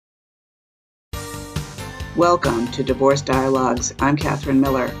Welcome to Divorce Dialogues. I'm Catherine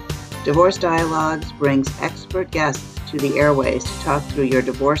Miller. Divorce Dialogues brings expert guests to the airways to talk through your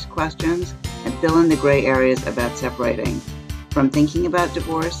divorce questions and fill in the gray areas about separating. From thinking about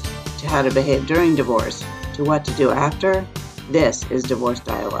divorce, to how to behave during divorce, to what to do after, this is Divorce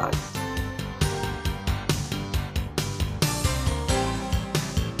Dialogues.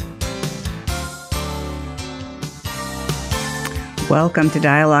 Welcome to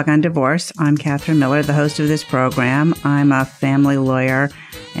Dialogue on Divorce. I'm Catherine Miller, the host of this program. I'm a family lawyer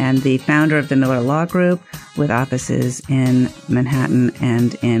and the founder of the Miller Law Group with offices in Manhattan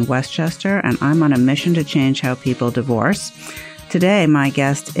and in Westchester, and I'm on a mission to change how people divorce. Today, my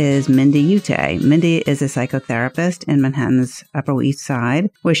guest is Mindy Ute. Mindy is a psychotherapist in Manhattan's Upper East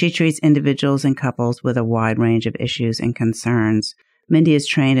Side, where she treats individuals and couples with a wide range of issues and concerns. Mindy is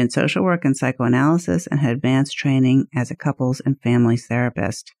trained in social work and psychoanalysis and had advanced training as a couples and families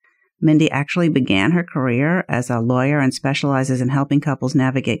therapist. Mindy actually began her career as a lawyer and specializes in helping couples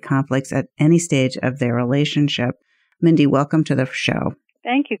navigate conflicts at any stage of their relationship. Mindy, welcome to the show.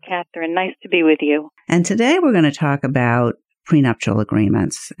 Thank you, Catherine. Nice to be with you. And today we're going to talk about prenuptial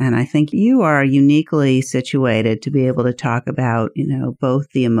agreements. And I think you are uniquely situated to be able to talk about, both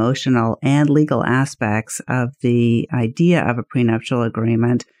the emotional and legal aspects of the idea of a prenuptial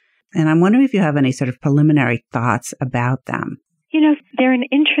agreement. And I'm wondering if you have any sort of preliminary thoughts about them. They're an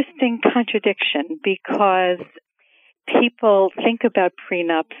interesting contradiction because people think about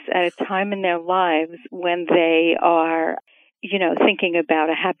prenups at a time in their lives when they are thinking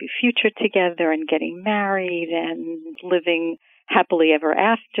about a happy future together and getting married and living happily ever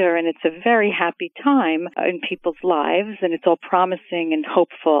after. And it's a very happy time in people's lives, and it's all promising and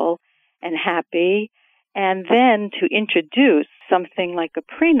hopeful and happy. And then to introduce something like a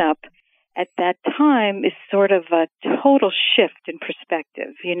prenup at that time is sort of a total shift in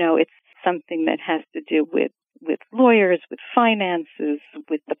perspective. It's something that has to do with lawyers, with finances,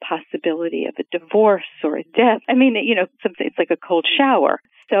 with the possibility of a divorce or a death. It's like a cold shower.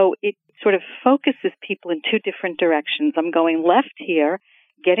 So it sort of focuses people in two different directions. I'm going left here,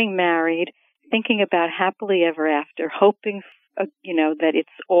 getting married, thinking about happily ever after, hoping, that it's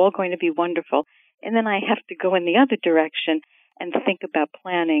all going to be wonderful. And then I have to go in the other direction and think about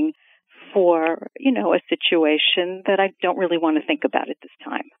planning for, a situation that I don't really want to think about at this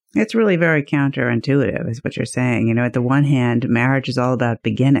time. It's really very counterintuitive, is what you're saying. At the one hand, marriage is all about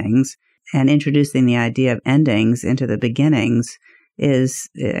beginnings, and introducing the idea of endings into the beginnings is,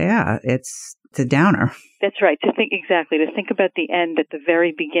 it's a downer. That's right. To think about the end at the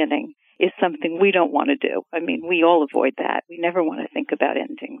very beginning is something we don't want to do. We all avoid that. We never want to think about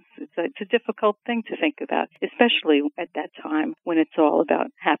endings. It's a difficult thing to think about, especially at that time when it's all about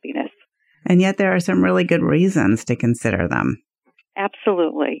happiness. And yet there are some really good reasons to consider them.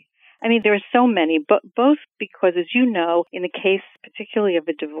 Absolutely. There are so many, but both because, as you know, in the case particularly of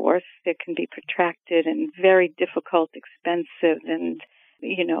a divorce, there can be protracted and very difficult, expensive, and,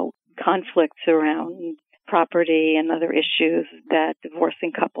 conflicts around property and other issues that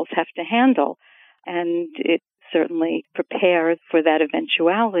divorcing couples have to handle. And it certainly prepares for that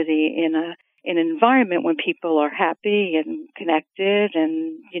eventuality in an environment when people are happy and connected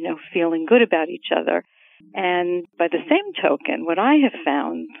and, feeling good about each other. And by the same token, what I have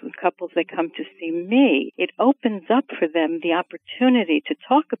found with couples that come to see me, it opens up for them the opportunity to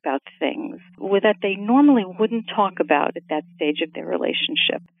talk about things that they normally wouldn't talk about at that stage of their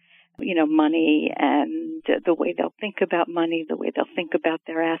relationship. Money and the way they'll think about money, the way they'll think about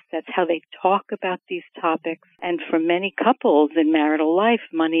their assets, how they talk about these topics. And for many couples in marital life,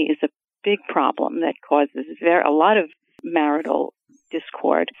 money is a big problem that causes a lot of marital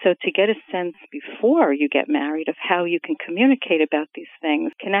discord. So to get a sense before you get married of how you can communicate about these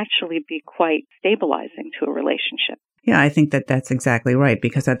things can actually be quite stabilizing to a relationship. Yeah, I think that's exactly right,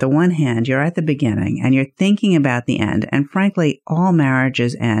 because at the one hand, you're at the beginning and you're thinking about the end. And frankly, all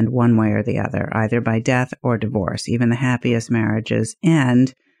marriages end one way or the other, either by death or divorce. Even the happiest marriages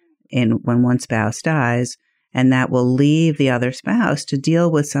end when one spouse dies, and that will leave the other spouse to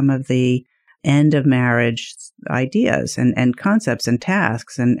deal with some of the end of marriage ideas and concepts and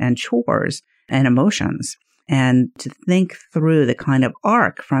tasks and chores and emotions. And to think through the kind of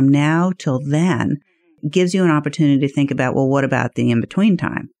arc from now till then gives you an opportunity to think about, well, what about the in-between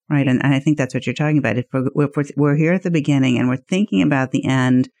time, right? And I think that's what you're talking about. If we're here at the beginning and we're thinking about the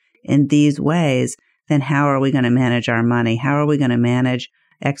end in these ways, then how are we going to manage our money? How are we going to manage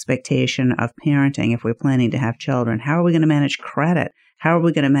expectation of parenting if we're planning to have children? How are we going to manage credit? How are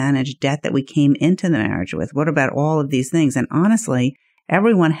we going to manage debt that we came into the marriage with? What about all of these things? And honestly,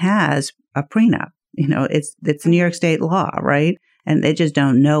 everyone has a prenup. It's New York State law, right? and they just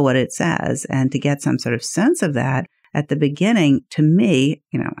don't know what it says. And to get some sort of sense of that at the beginning, to me,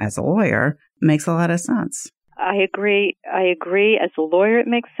 as a lawyer, makes a lot of sense. I agree. As a lawyer, it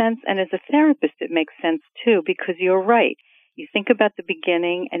makes sense. And as a therapist, it makes sense too, because you're right. You think about the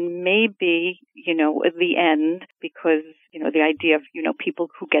beginning and maybe, the end, because, the idea of, people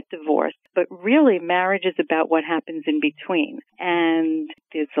who get divorced. But really, marriage is about what happens in between. And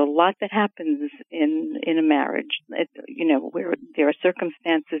there's a lot that happens in a marriage, where there are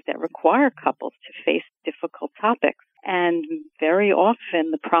circumstances that require couples to face difficult topics. And very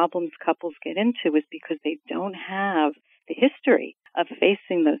often the problems couples get into is because they don't have the history of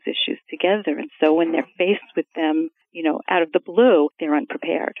facing those issues together. And so when they're faced with them, out of the blue, they're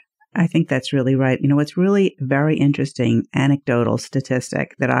unprepared. I think that's really right. What's really very interesting anecdotal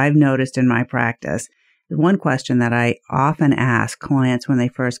statistic that I've noticed in my practice, one question that I often ask clients when they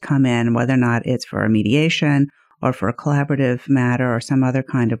first come in, whether or not it's for a mediation or for a collaborative matter or some other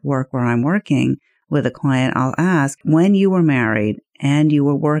kind of work where I'm working with a client, I'll ask, when you were married and you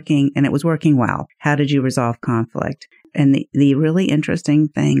were working and it was working well, how did you resolve conflict? And the really interesting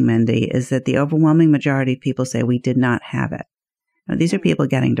thing, Mindy, is that the overwhelming majority of people say we did not have it. Now, these are people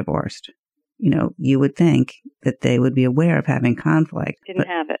getting divorced. You would think that they would be aware of having conflict. Didn't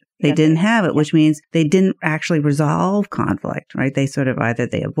have it. They didn't have it, which means they didn't actually resolve conflict, right? They sort of either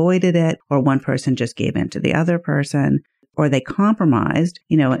they avoided it or one person just gave in to the other person or they compromised,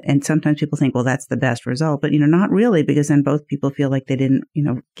 and sometimes people think, well, that's the best result. But, not really, because then both people feel like they didn't,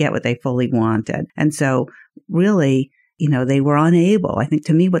 get what they fully wanted. And so really, they were unable. I think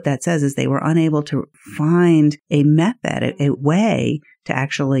to me what that says is they were unable to find a method, a way to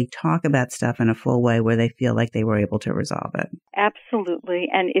actually talk about stuff in a full way where they feel like they were able to resolve it. Absolutely.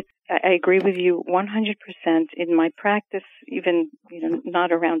 And I agree with you 100% in my practice, even,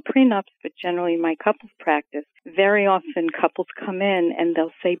 not around prenups, but generally in my couples practice. Very often couples come in and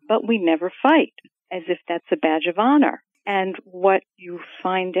they'll say, but we never fight, as if that's a badge of honor. And what you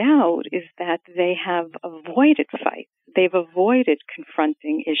find out is that they have avoided fights. They've avoided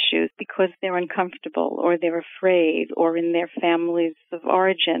confronting issues because they're uncomfortable or they're afraid, or in their families of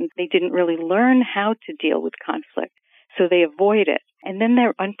origin, they didn't really learn how to deal with conflict. So they avoid it. And then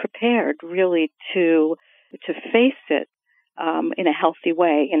they're unprepared really to face it in a healthy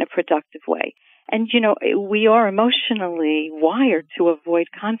way, in a productive way. And, we are emotionally wired to avoid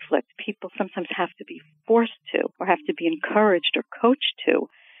conflict. People sometimes have to be forced to, or have to be encouraged or coached to.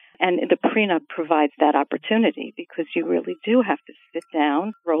 And the prenup provides that opportunity, because you really do have to sit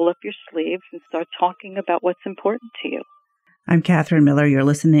down, roll up your sleeves, and start talking about what's important to you. I'm Catherine Miller. You're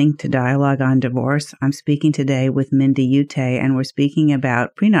listening to Dialogue on Divorce. I'm speaking today with Mindy Ute, and we're speaking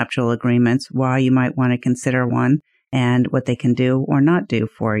about prenuptial agreements, why you might want to consider one, and what they can do or not do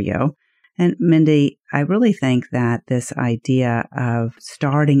for you. And Mindy, I really think that this idea of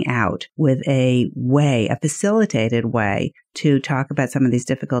starting out with a facilitated way to talk about some of these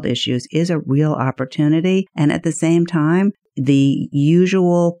difficult issues is a real opportunity. And at the same time, the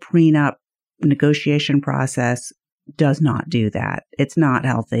usual prenup negotiation process does not do that. It's not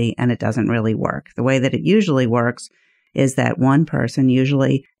healthy and it doesn't really work. The way that it usually works is that one person,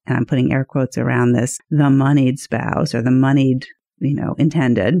 usually, and I'm putting air quotes around this, the moneyed spouse or the moneyed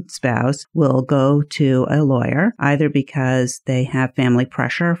intended spouse will go to a lawyer, either because they have family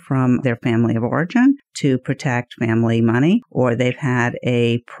pressure from their family of origin to protect family money, or they've had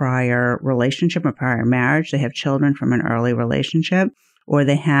a prior relationship or prior marriage. They have children from an early relationship, or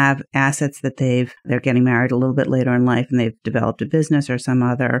they have assets that they're getting married a little bit later in life and they've developed a business or some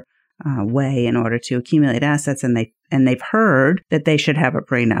other way in order to accumulate assets, and they've heard that they should have a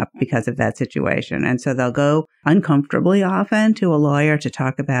prenup because of that situation. And so they'll go uncomfortably often to a lawyer to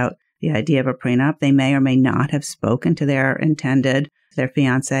talk about the idea of a prenup. They may or may not have spoken to their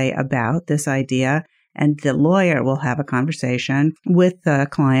fiance about this idea. And the lawyer will have a conversation with the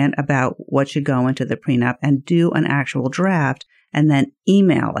client about what should go into the prenup and do an actual draft and then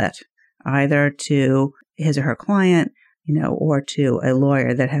email it either to his or her client, or to a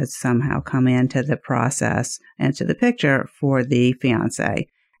lawyer that has somehow come into the process and to the picture for the fiance.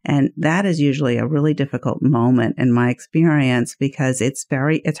 And that is usually a really difficult moment in my experience, because it's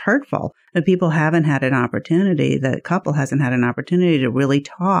hurtful. The couple hasn't had an opportunity to really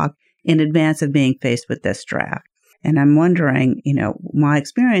talk in advance of being faced with this draft. And I'm wondering, my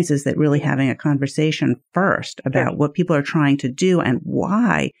experience is that really having a conversation first about what people are trying to do and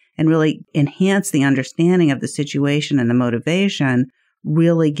why, and really enhance the understanding of the situation and the motivation,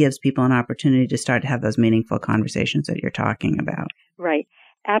 really gives people an opportunity to start to have those meaningful conversations that you're talking about. Right.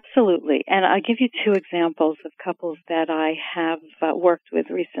 Absolutely. And I'll give you two examples of couples that I have worked with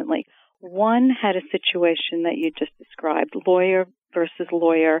recently. One had a situation that you just described, lawyer versus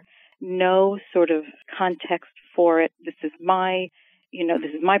lawyer, no sort of context for it. This is my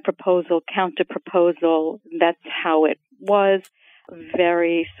proposal, counter proposal. That's how it was.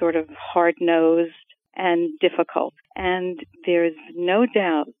 Very sort of hard-nosed and difficult. And there's no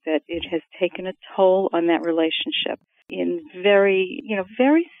doubt that it has taken a toll on that relationship in very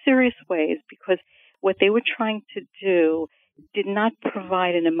serious ways, because what they were trying to do did not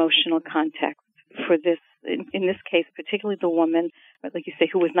provide an emotional context for this, in this case, particularly the woman, like you say,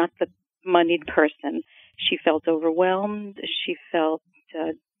 who was not the moneyed person. She felt overwhelmed. She felt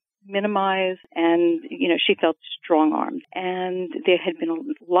minimized, and she felt strong-armed. And there had been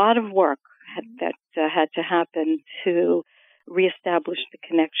a lot of work that had to happen to reestablish the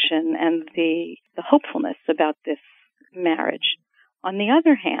connection and the hopefulness about this marriage. On the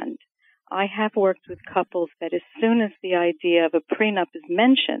other hand, I have worked with couples that as soon as the idea of a prenup is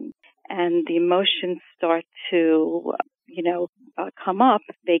mentioned and the emotions start to come up,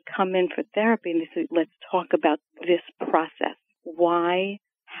 they come in for therapy and they say, let's talk about this process. Why?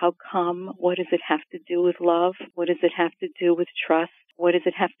 How come? What does it have to do with love? What does it have to do with trust? What does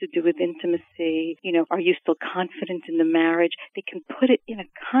it have to do with intimacy? Are you still confident in the marriage? They can put it in a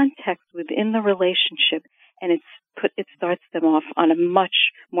context within the relationship, and it starts them off on a much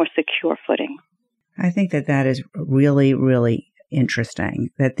more secure footing. I think that is really, really interesting.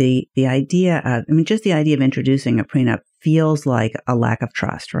 That the idea of, just the idea of introducing a prenup feels like a lack of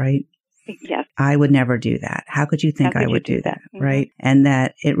trust, right? Yes. I would never do that. How could you think I would do that? Mm-hmm. Right? And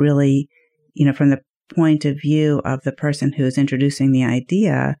that it really, from the point of view of the person who is introducing the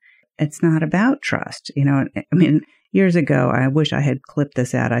idea, it's not about trust. Years ago, I wish I had clipped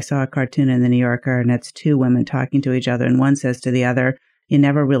this out. I saw a cartoon in the New Yorker, and it's two women talking to each other, and one says to the other, "You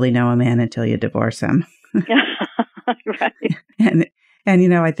never really know a man until you divorce him." Right. And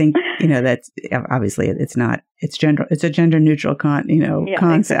I think that's obviously it's a gender neutral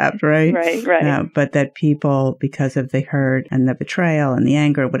concept, right? Right. But that people, because of the hurt and the betrayal and the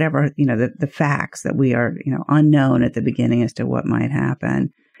anger, whatever, the facts that we are unknown at the beginning as to what might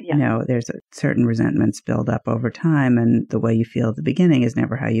happen. Yeah. There's a certain resentments build up over time, and the way you feel at the beginning is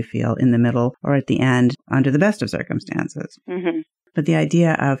never how you feel in the middle or at the end under the best of circumstances. Mm-hmm. But the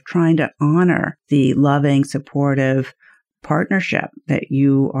idea of trying to honor the loving, supportive partnership that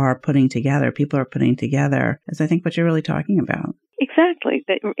you are putting together, people are putting together, is I think what you're really talking about. Exactly.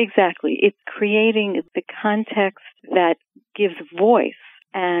 It's creating the context that gives voice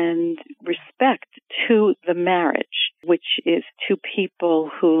and respect to the marriage, which is two people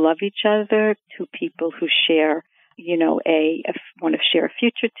who love each other, two people who share, want to share a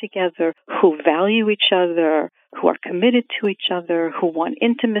future together, who value each other, who are committed to each other, who want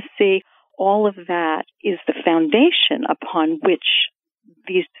intimacy. All of that is the foundation upon which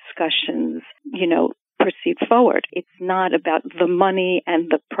these discussions, proceed forward. It's not about the money and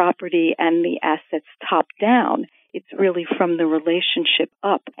the property and the assets top down. It's really from the relationship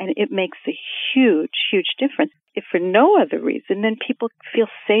up, and it makes a huge, huge difference. If for no other reason, then people feel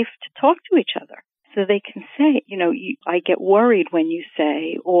safe to talk to each other. So they can say, I get worried when you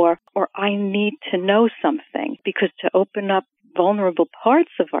say, or I need to know something, because to open up vulnerable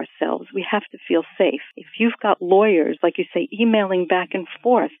parts of ourselves, we have to feel safe. If you've got lawyers, like you say, emailing back and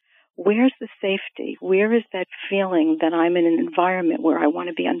forth, where's the safety? Where is that feeling that I'm in an environment where I want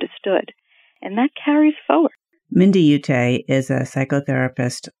to be understood? And that carries forward. Mindy Ute is a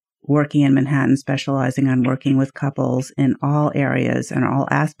psychotherapist working in Manhattan, specializing on working with couples in all areas and all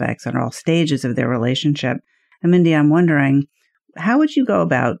aspects and all stages of their relationship. And Mindy, I'm wondering, how would you go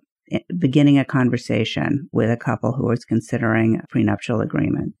about beginning a conversation with a couple who is considering a prenuptial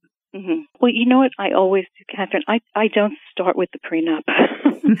agreement? Mm-hmm. Well, you know what I always do, Catherine? I don't start with the prenup.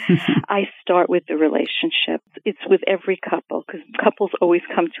 I start with the relationship. It's with every couple, because couples always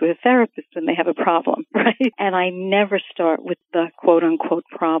come to a therapist when they have a problem, right? And I never start with the quote-unquote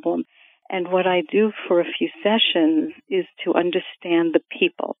problem. And what I do for a few sessions is to understand the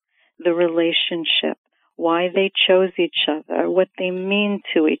people, the relationship, why they chose each other, what they mean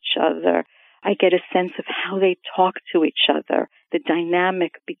to each other. I get a sense of how they talk to each other, the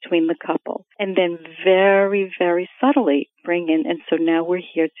dynamic between the couple, and then very, very subtly bring in, and so now we're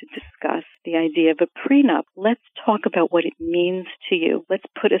here to discuss the idea of a prenup. Let's talk about what it means to you. Let's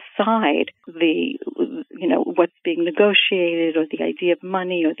put aside what's being negotiated, or the idea of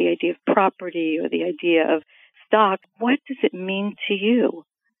money, or the idea of property, or the idea of stock. What does it mean to you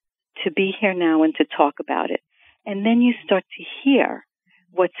to be here now and to talk about it? And then you start to hear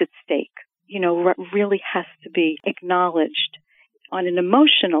what's at stake. What really has to be acknowledged on an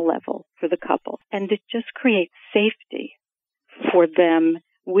emotional level for the couple. And it just creates safety for them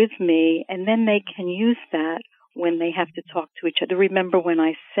with me, and then they can use that when they have to talk to each other. Remember when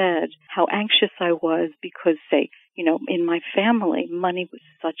I said how anxious I was because, say, in my family, money was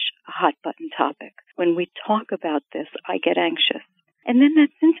such a hot button topic. When we talk about this, I get anxious. And then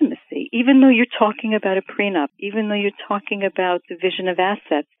that's intimacy. Even though you're talking about a prenup, even though you're talking about division of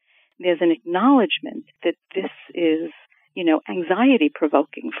assets, there's an acknowledgement that this is, anxiety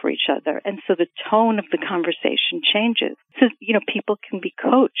provoking for each other. And so the tone of the conversation changes. So, people can be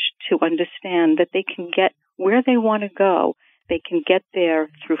coached to understand that they can get where they want to go. They can get there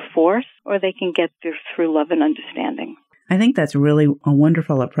through force, or they can get there through love and understanding. I think that's really a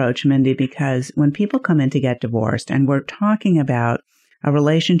wonderful approach, Mindy, because when people come in to get divorced and we're talking about a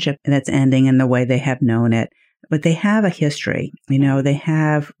relationship that's ending in the way they have known it, but they have a history, they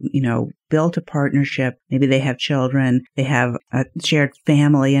have, built a partnership. Maybe they have children. They have a shared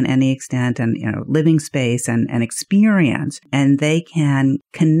family in any extent and, living space and experience. And they can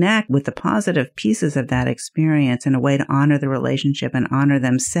connect with the positive pieces of that experience in a way to honor the relationship and honor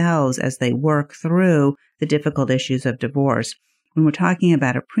themselves as they work through the difficult issues of divorce. When we're talking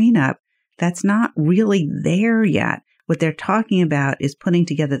about a prenup, that's not really there yet. What they're talking about is putting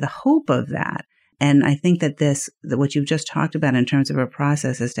together the hope of that. And I think that what you've just talked about in terms of a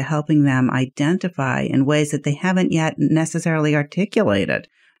process is to helping them identify in ways that they haven't yet necessarily articulated,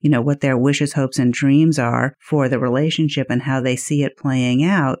 what their wishes, hopes, and dreams are for the relationship and how they see it playing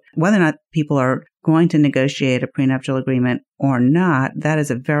out. Whether or not people are going to negotiate a prenuptial agreement or not, that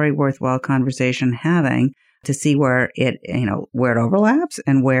is a very worthwhile conversation having to see where it overlaps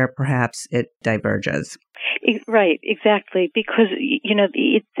and where perhaps it diverges. Right, exactly, because,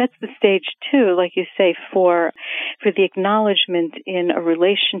 it sets the stage, too, like you say, for the acknowledgement in a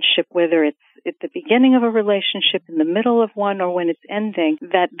relationship, whether it's at the beginning of a relationship, in the middle of one, or when it's ending,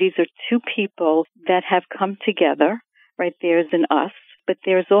 that these are two people that have come together, right? There's an us, but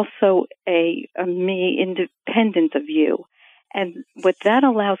there's also a me independent of you. And what that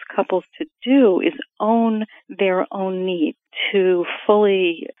allows couples to do is own their own needs, to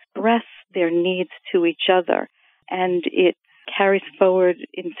fully express their needs to each other. And it carries forward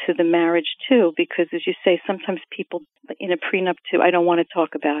into the marriage, too, because, as you say, sometimes people in a prenup, too, I don't want to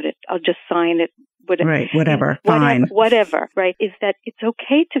talk about it. I'll just sign it. Whatever, fine. Whatever, right, is that it's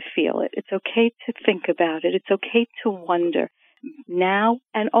okay to feel it. It's okay to think about it. It's okay to wonder now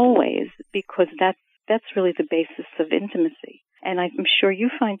and always, because that's really the basis of intimacy. And I'm sure you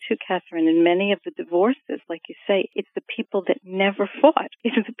find too, Catherine, in many of the divorces, like you say, it's the people that never fought.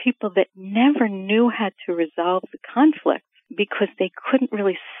 It's the people that never knew how to resolve the conflict because they couldn't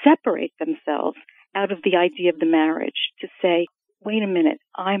really separate themselves out of the idea of the marriage to say, wait a minute,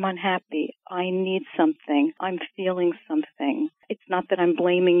 I'm unhappy. I need something. I'm feeling something. It's not that I'm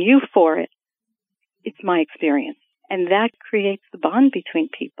blaming you for it. It's my experience. And that creates the bond between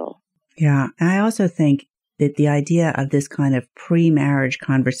people. Yeah. I also think that the idea of this kind of pre-marriage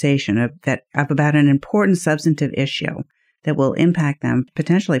conversation of about an important substantive issue that will impact them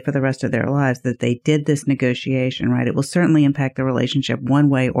potentially for the rest of their lives, that they did this negotiation, right? It will certainly impact the relationship one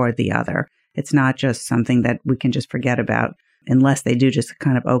way or the other. It's not just something that we can just forget about unless they do just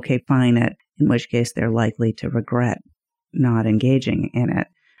kind of, okay, fine it, in which case they're likely to regret not engaging in it.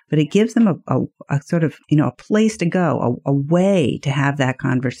 But it gives them a sort of, a place to go, a way to have that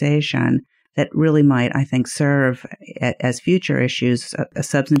conversation that really might, I think, serve as future issues,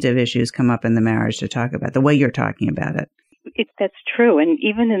 substantive issues come up in the marriage to talk about, the way you're talking about it. That's true. And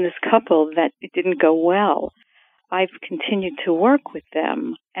even in this couple that it didn't go well, I've continued to work with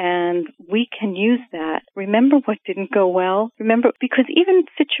them, and we can use that. Remember what didn't go well? Remember, because even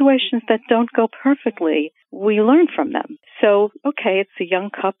situations that don't go perfectly, we learn from them. So, okay, it's a young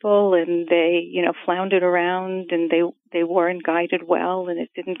couple, and they, floundered around, and they weren't guided well, and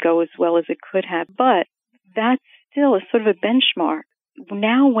it didn't go as well as it could have. But that's still a sort of a benchmark.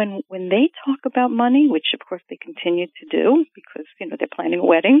 Now, when they talk about money, which of course they continue to do because, they're planning a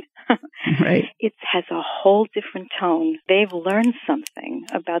wedding, right. It has a whole different tone. They've learned something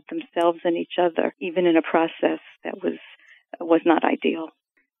about themselves and each other, even in a process that was not ideal.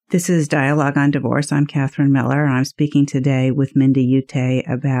 This is Dialogue on Divorce. I'm Catherine Miller, and I'm speaking today with Mindy Ute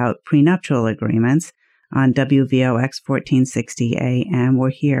about prenuptial agreements on WVOX 1460 AM.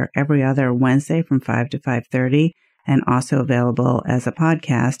 We're here every other Wednesday from 5 to 5:30. And also available as a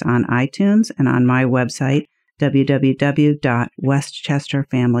podcast on iTunes and on my website,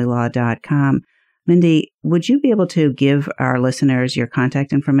 www.westchesterfamilylaw.com. Mindy, would you be able to give our listeners your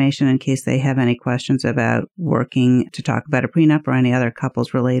contact information in case they have any questions about working to talk about a prenup or any other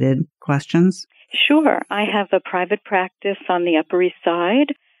couples-related questions? Sure. I have a private practice on the Upper East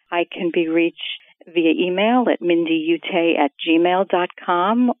Side. I can be reached via email at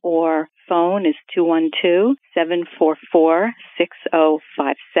mindyute@gmail.com, or phone is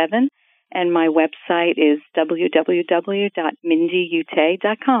 212-744-6057. And my website is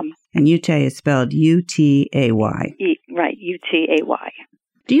www.mindyute.com. And Ute is spelled U-T-A-Y. Right, U-T-A-Y.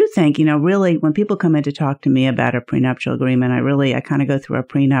 Do you think, really, when people come in to talk to me about a prenuptial agreement, I kind of go through a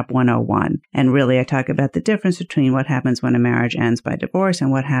prenup 101. And really, I talk about the difference between what happens when a marriage ends by divorce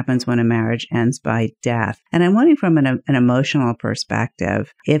and what happens when a marriage ends by death. And I'm wondering from an emotional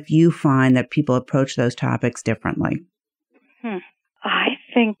perspective, if you find that people approach those topics differently. I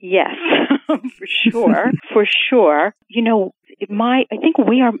think yes, for sure. For sure. I think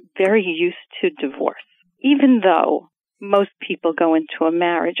we are very used to divorce, even though most people go into a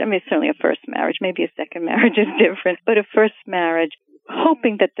marriage. I mean, it's certainly a first marriage. Maybe a second marriage is different, but a first marriage,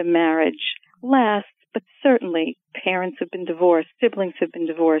 hoping that the marriage lasts. But certainly parents have been divorced, siblings have been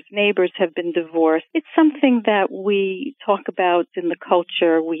divorced, neighbors have been divorced. It's something that we talk about in the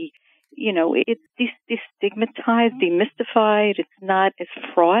culture. It's destigmatized, demystified. It's not as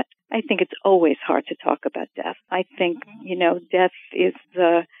fraught. I think it's always hard to talk about death. I think, death is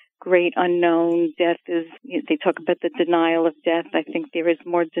the great unknown. Death is, they talk about the denial of death. I think there is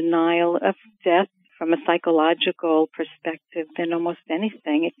more denial of death from a psychological perspective than almost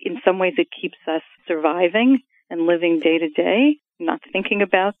anything. In some ways, it keeps us surviving and living day to day, not thinking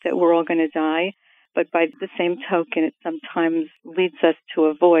about that we're all going to die. But by the same token, it sometimes leads us to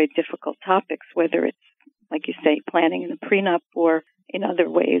avoid difficult topics, whether it's, like you say, planning in a prenup or in other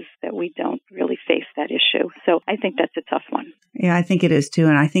ways that we don't really face that issue. So I think that's a tough one. Yeah, I think it is too.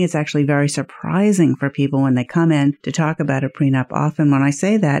 And I think it's actually very surprising for people when they come in to talk about a prenup. Often when I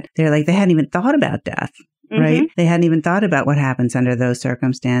say that, they're like, they hadn't even thought about death, right? They hadn't even thought about what happens under those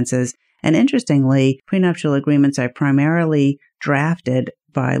circumstances. And interestingly, prenuptial agreements are primarily drafted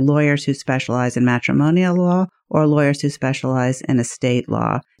by lawyers who specialize in matrimonial law or lawyers who specialize in estate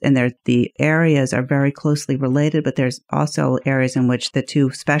law. And the areas are very closely related, but there's also areas in which the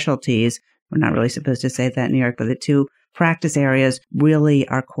two specialties, we're not really supposed to say that in New York, but the two practice areas really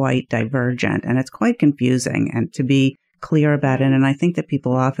are quite divergent. And it's quite confusing, and to be clear about it. And I think that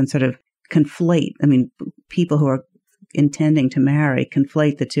people often sort of conflate, people who are intending to marry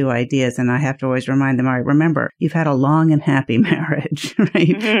conflate the two ideas. And I have to always remind them, all right, remember, you've had a long and happy marriage,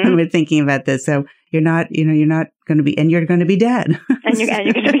 right? When we're thinking about this. So you're not going to be, and you're going to be dead. And you're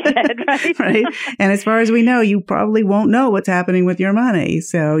going to be dead, right? Right. And as far as we know, you probably won't know what's happening with your money.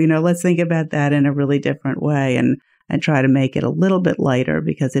 So, let's think about that in a really different way and try to make it a little bit lighter,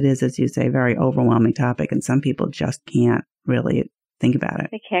 because it is, as you say, a very overwhelming topic. And some people just can't really think about it.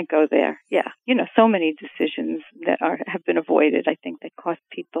 They can't go there. Yeah. So many decisions that have been avoided, I think, that cost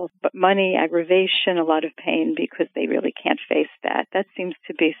people but money, aggravation, a lot of pain, because they really can't face that. That seems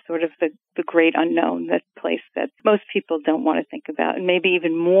to be sort of the great unknown, that place that most people don't want to think about. And maybe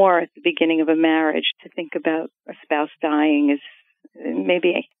even more at the beginning of a marriage, to think about a spouse dying is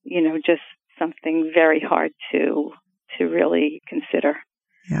maybe, just something very hard to really consider.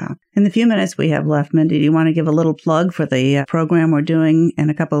 Yeah. In the few minutes we have left, Mindy, do you want to give a little plug for the program we're doing in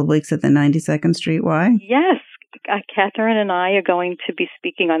a couple of weeks at the 92nd Street Y? Yes. Catherine and I are going to be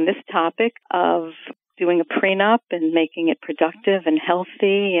speaking on this topic of doing a prenup and making it productive and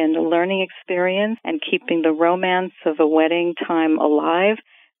healthy and a learning experience, and keeping the romance of a wedding time alive.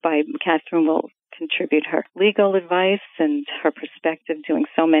 Catherine will contribute her legal advice and her perspective, doing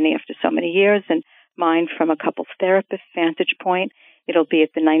so many after so many years, and mine from a couples therapist vantage point. It'll be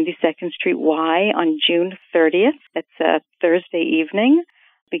at the 92nd Street Y on June 30th. That's a Thursday evening.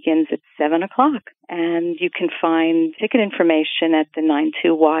 Begins at 7 o'clock. And you can find ticket information at the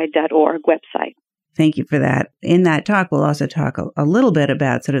 92y.org website. Thank you for that. In that talk, we'll also talk a little bit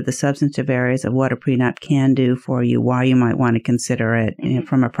about sort of the substantive areas of what a prenup can do for you, why you might want to consider it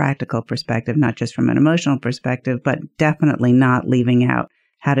from a practical perspective, not just from an emotional perspective, but definitely not leaving out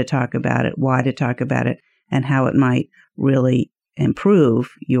how to talk about it, why to talk about it, and how it might really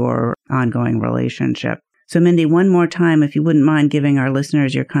improve your ongoing relationship. So, Mindy, one more time, if you wouldn't mind giving our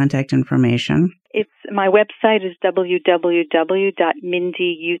listeners your contact information. My website is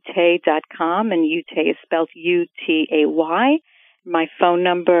www.mindyute.com, and Ute is spelled U-T-A-Y. My phone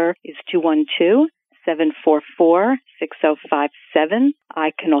number is 212-744-6057.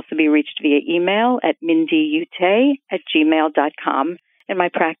 I can also be reached via email at mindyute@gmail.com. And my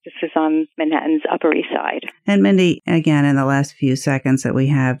practice is on Manhattan's Upper East Side. And Mindy, again, in the last few seconds that we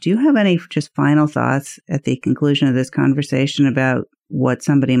have, do you have any just final thoughts at the conclusion of this conversation about what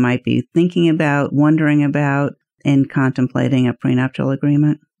somebody might be thinking about, wondering about, in contemplating a prenuptial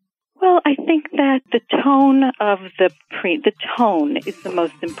agreement? Well, Well, I think that the tone of the tone is the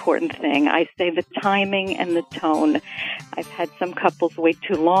most important thing. I say the timing and the tone. I've had some couples wait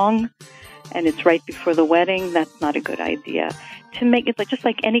too long, and it's right before the wedding. That's not a good idea. To make it just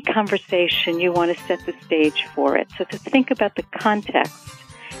like any conversation, you want to set the stage for it. So to think about the context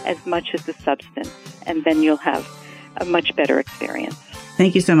as much as the substance, and then you'll have a much better experience.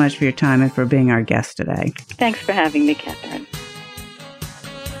 Thank you so much for your time and for being our guest today. Thanks for having me, Catherine.